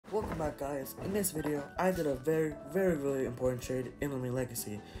back, guys. In this video, I did a very important trade in Lumion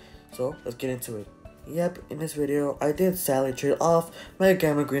Legacy. So, let's get into it. Yep, in this video, I did sadly trade off my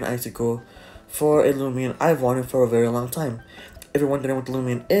Gamma Green ICIGOOL for a Lumion I've wanted for a very long time. If you're wondering what the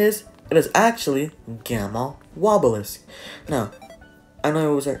Lumion is, it is actually Gamma Obelisk. Now, I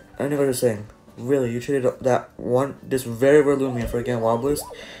know it was like, I know what you're saying. Really, you traded this very rare Lumion for a Gamma Obelisk,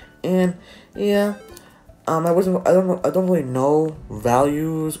 and yeah. I don't really know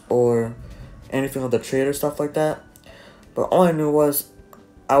values or anything of the trade or stuff like that. But all I knew was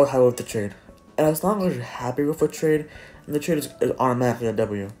I was happy with the trade. And as long as you're happy with the trade, and the trade is automatically a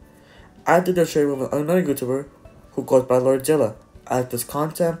W. I did the trade with another YouTuber who goes by Lordzilla. I like this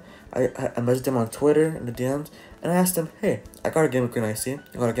content. I messaged him on Twitter in the DMs and I asked him, hey, I got a Game of Green IC,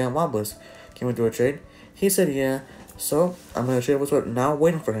 I got a Game of Obelisk. Can we do a trade? He said yeah. So I'm gonna trade with him now,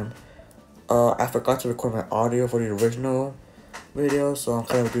 waiting for him. I forgot to record my audio for the original video, so I'm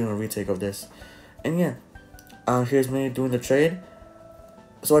kind of doing a retake of this. And yeah, here's me doing the trade.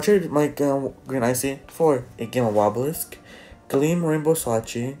 So I traded my Green IC for a Game of Obelisk, Gleam Rainbow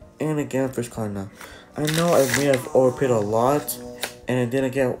Sachi, and a Game of Fish Kana. I know I may have overpaid a lot, and I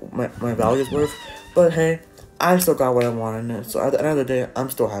didn't get my values worth, but hey, I still got what I wanted. So at the end of the day, I'm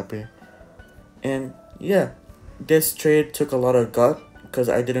still happy. And yeah, this trade took a lot of gut, because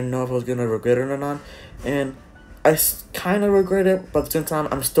I didn't know if I was going to regret it or not. And I kind of regret it, but at the same time,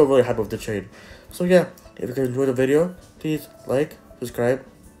 I'm still really happy with the trade. So yeah, if you guys enjoyed the video, please like, subscribe,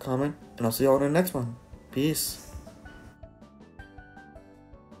 comment, and I'll see you all in the next one. Peace.